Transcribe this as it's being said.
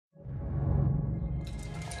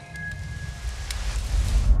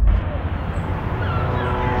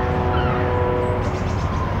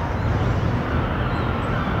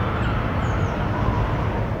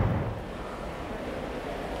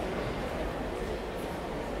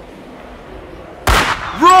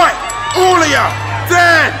ya!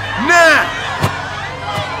 There! Now!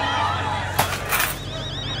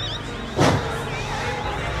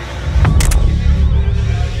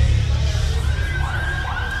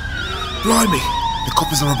 Blimey, the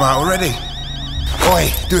coppers are about already.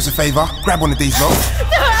 Oi, do us a favour, grab one of these lot.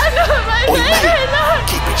 No, my Oi, head, mate, no.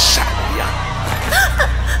 keep it shut, yeah.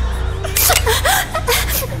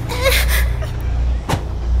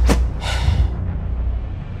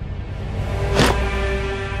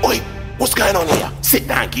 Oi, what's going on here? Sit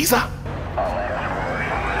down, geezer.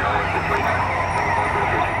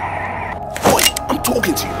 Oi, I'm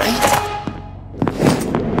talking to you, mate.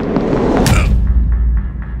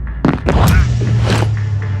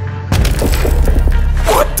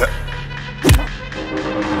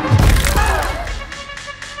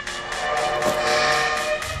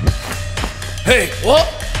 Hey, what?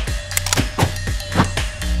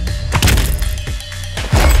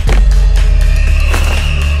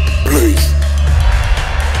 Please.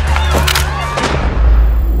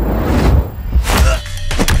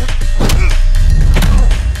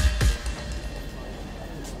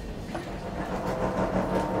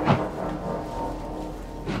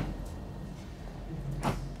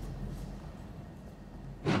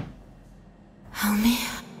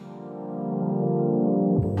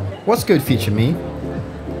 What's good, future me?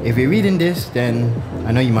 If you're reading this, then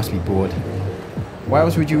I know you must be bored. Why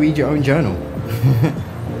else would you read your own journal?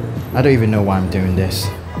 I don't even know why I'm doing this.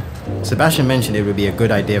 Sebastian mentioned it would be a good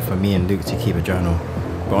idea for me and Luke to keep a journal.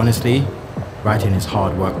 But honestly, writing is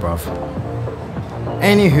hard work, bruv.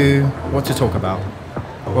 Anywho, what to talk about?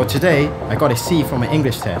 Well, today, I got a C from an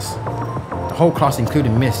English test. The whole class,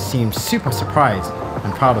 including Miss, seemed super surprised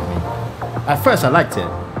and proud of me. At first, I liked it,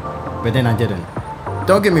 but then I didn't.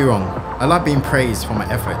 Don't get me wrong, I like being praised for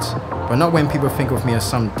my efforts, but not when people think of me as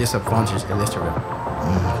some disadvantaged illiterate.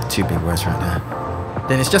 Two big words right there.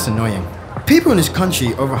 Then it's just annoying. People in this country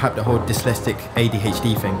overhype the whole dyslexic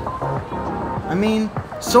ADHD thing. I mean,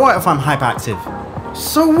 so what if I'm hyperactive?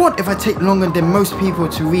 So what if I take longer than most people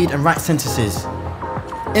to read and write sentences?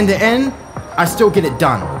 In the end, I still get it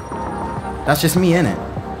done. That's just me, innit?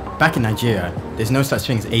 Back in Nigeria, there's no such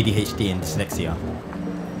thing as ADHD and dyslexia.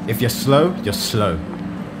 If you're slow, you're slow.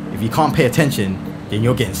 If you can't pay attention, then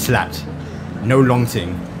you're getting slapped. No long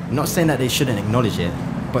thing. I'm not saying that they shouldn't acknowledge it,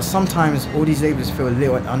 but sometimes all these labels feel a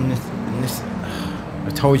little I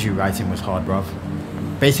told you writing was hard, bruv.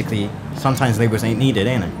 Basically, sometimes labels ain't needed,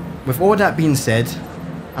 ain't it? With all that being said,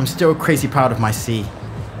 I'm still crazy proud of my C.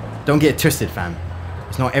 Don't get it twisted, fam.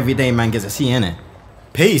 It's not every day man gets a C, innit?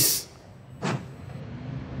 Peace!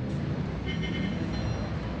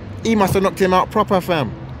 He must have knocked him out proper,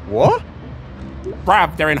 fam. What?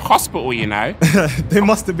 Bruv, they're in hospital, you know. They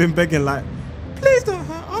must have been begging like, please don't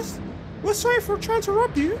hurt us. We're sorry for trying to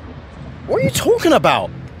rob you. What are you talking about?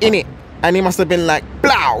 Innit? And he must have been like,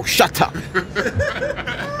 blow, shut up.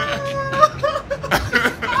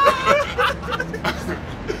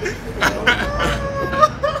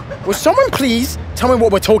 Will someone please tell me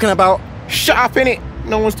what we're talking about? Shut up, innit?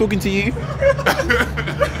 No one's talking to you.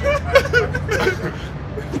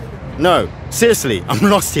 No, seriously, I'm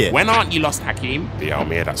lost here. When aren't you lost, Hakim? The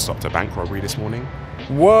Almier that stopped a bank robbery this morning.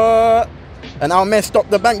 What? And Almier stopped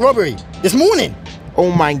the bank robbery this morning? Oh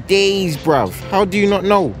my days, bruv. How do you not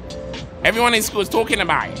know? Everyone in school is talking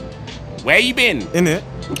about it. Where you been? Innit?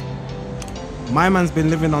 My man's been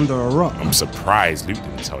living under a rock. I'm surprised Luke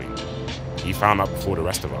didn't tell you. He found out before the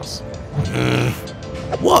rest of us.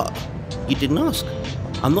 What? You didn't ask?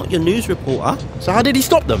 I'm not your news reporter. So how did he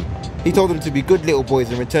stop them? He told them to be good little boys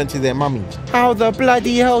and return to their mummies. How the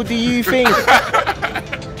bloody hell do you think?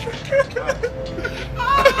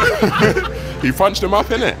 He punched him up,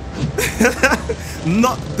 innit?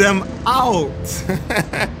 Knock them out.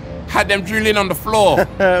 Had them drooling on the floor.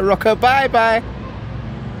 Rocker, bye-bye.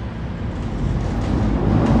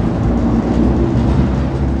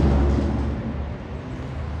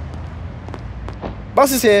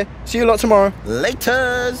 Bus is here. See you lot tomorrow.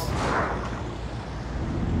 Laters.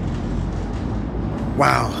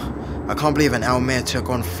 Wow, I can't believe an Almier took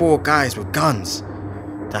on 4 guys with guns.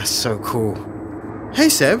 That's so cool. Hey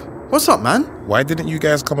Seb, what's up, man? Why didn't you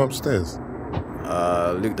guys come upstairs?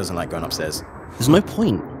 Luke doesn't like going upstairs. There's no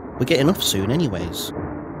point. We're getting off soon anyways.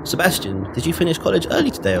 Sebastian, did you finish college early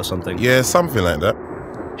today or something? Yeah, something like that.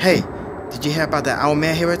 Hey, did you hear about that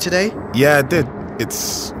Almier hero today? Yeah, I did.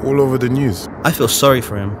 It's all over the news. I feel sorry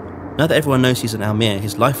for him. Now that everyone knows he's an Almier,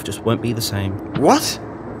 his life just won't be the same. What?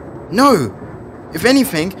 No. If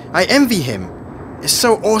anything, I envy him. It's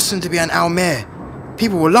so awesome to be an Almier.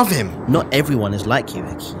 People will love him. Not everyone is like you,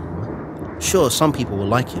 Hakim. Sure, some people will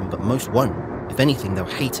like him, but most won't. If anything, they'll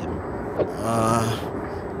hate him.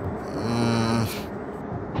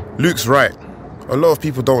 Luke's right. A lot of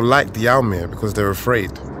people don't like the Almier because they're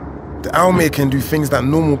afraid. The Almier can do things that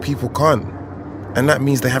normal people can't, and that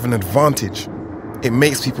means they have an advantage. It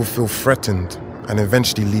makes people feel threatened and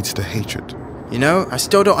eventually leads to hatred. You know, I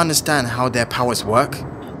still don't understand how their powers work.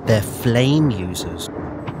 They're flame users.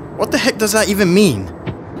 What the heck does that even mean?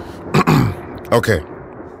 Okay,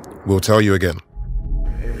 we'll tell you again.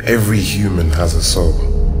 Every human has a soul.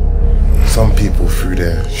 Some people, through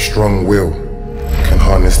their strong will, can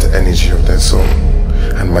harness the energy of their soul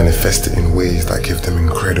and manifest it in ways that give them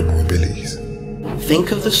incredible abilities.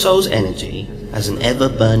 Think of the soul's energy as an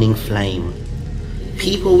ever-burning flame.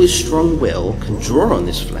 People with strong will can draw on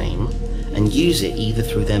this flame and use it either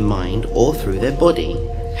through their mind or through their body,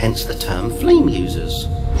 hence the term flame users.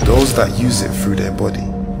 Those that use it through their body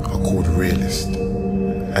are called realists,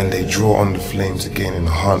 and they draw on the flame to gain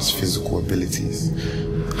enhanced physical abilities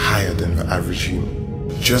higher than the average human.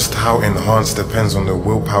 Just how enhanced depends on the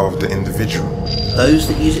willpower of the individual. Those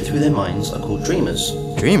that use it through their minds are called dreamers.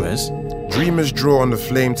 Dreamers? Dreamers draw on the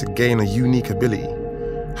flame to gain a unique ability.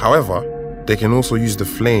 However, they can also use the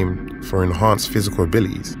flame for enhanced physical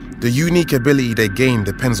abilities. The unique ability they gain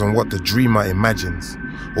depends on what the dreamer imagines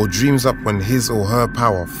or dreams up when his or her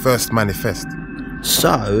power first manifests.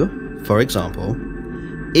 So, for example,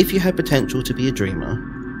 if you had potential to be a dreamer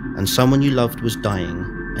and someone you loved was dying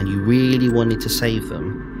and you really wanted to save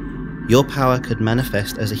them, your power could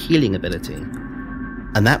manifest as a healing ability,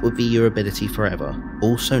 and that would be your ability forever,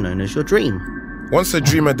 also known as your dream. Once a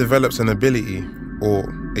dreamer develops an ability, or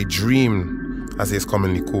a dream as it's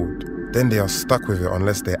commonly called, then they are stuck with it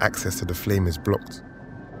unless their access to the flame is blocked.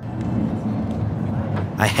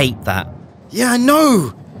 I hate that. Yeah, I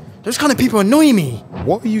know! Those kind of people annoy me.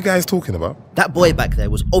 What are you guys talking about? That boy back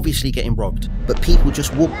there was obviously getting robbed, but people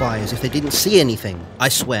just walk by as if they didn't see anything. I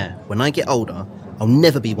swear, when I get older, I'll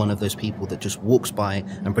never be one of those people that just walks by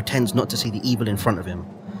and pretends not to see the evil in front of him.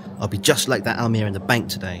 I'll be just like that Almier in the bank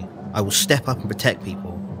today. I will step up and protect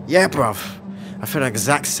people. Yeah, bruv. I feel the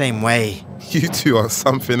exact same way. You two are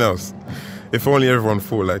something else. If only everyone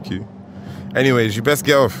thought like you. Anyways, you best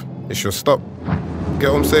get off. It's your stop.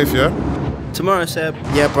 Get home safe, yeah? Tomorrow, Seb.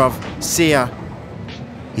 Yeah, bruv. See ya.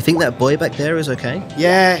 You think that boy back there is okay?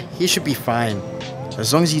 Yeah, he should be fine.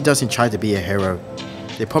 As long as he doesn't try to be a hero.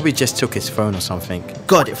 They probably just took his phone or something.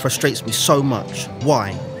 God, it frustrates me so much.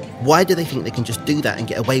 Why? Why do they think they can just do that and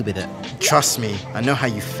get away with it? Trust me, I know how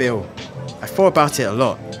you feel. I thought about it a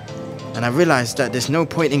lot. And I realized that there's no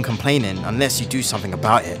point in complaining unless you do something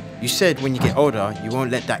about it. You said when you get older, you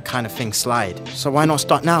won't let that kind of thing slide. So why not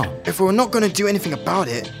start now? If we're not going to do anything about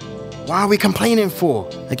it, why are we complaining for?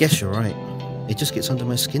 I guess you're right. It just gets under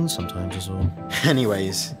my skin sometimes is all.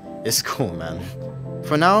 Anyways, it's cool, man.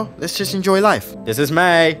 For now, let's just enjoy life. This is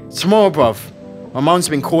May. Tomorrow, bruv. My mom's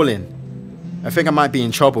been calling. I think I might be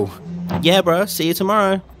in trouble. Yeah, bro. See you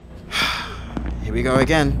tomorrow. Here we go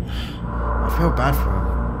again. I feel bad for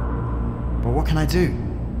him. But what can I do?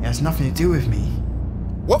 It has nothing to do with me.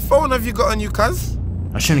 What phone have you got on you, cuz?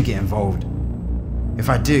 I shouldn't get involved. If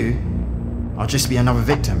I do, I'll just be another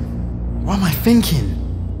victim. What am I thinking?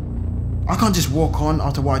 I can't just walk on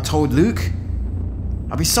after what I told Luke.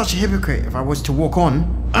 I'd be such a hypocrite if I was to walk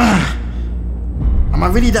on. Am I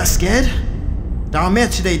really that scared? The Almier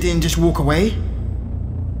today didn't just walk away.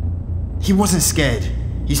 He wasn't scared.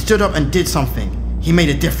 He stood up and did something. He made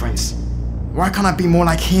a difference. Why can't I be more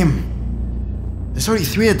like him? There's only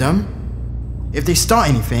 3 of them. If they start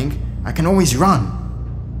anything, I can always run.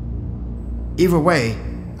 Either way,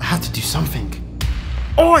 I have to do something.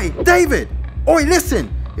 Oi, David! Oi,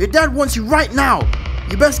 listen! Your dad wants you right now.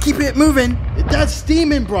 You best keep it moving. Your dad's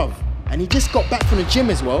steaming, bruv. And he just got back from the gym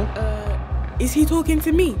as well. Is he talking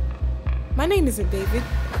to me? My name isn't David.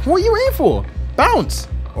 What are you waiting for? Bounce!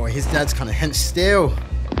 Or his dad's kind of hench still.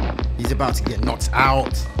 He's about to get knocked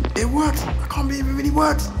out. It worked. I can't believe it really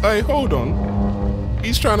worked. Hey, hold on.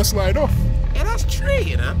 He's trying to slide off. Yeah, that's true,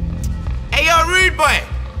 you know. Hey, yo, rude boy.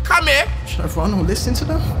 Come here. Should I run or listen to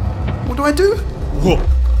them? What do I do? What?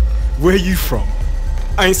 Where you from?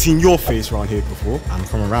 I ain't seen your face around here before. I'm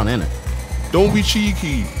from around, innit? Don't be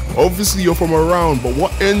cheeky. Obviously, you're from around, but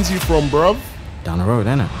what ends you from, bruv? Down the road,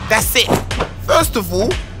 innit? That's it. First of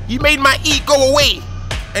all, you made my eat go away.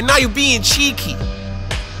 And now you're being cheeky.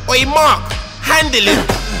 Oi, Mark, handle it.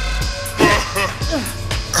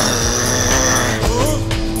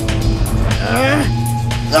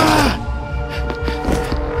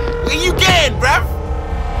 Where you getting, bruv?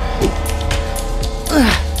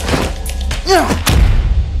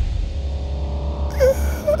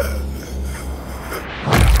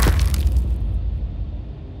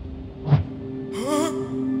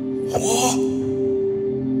 What?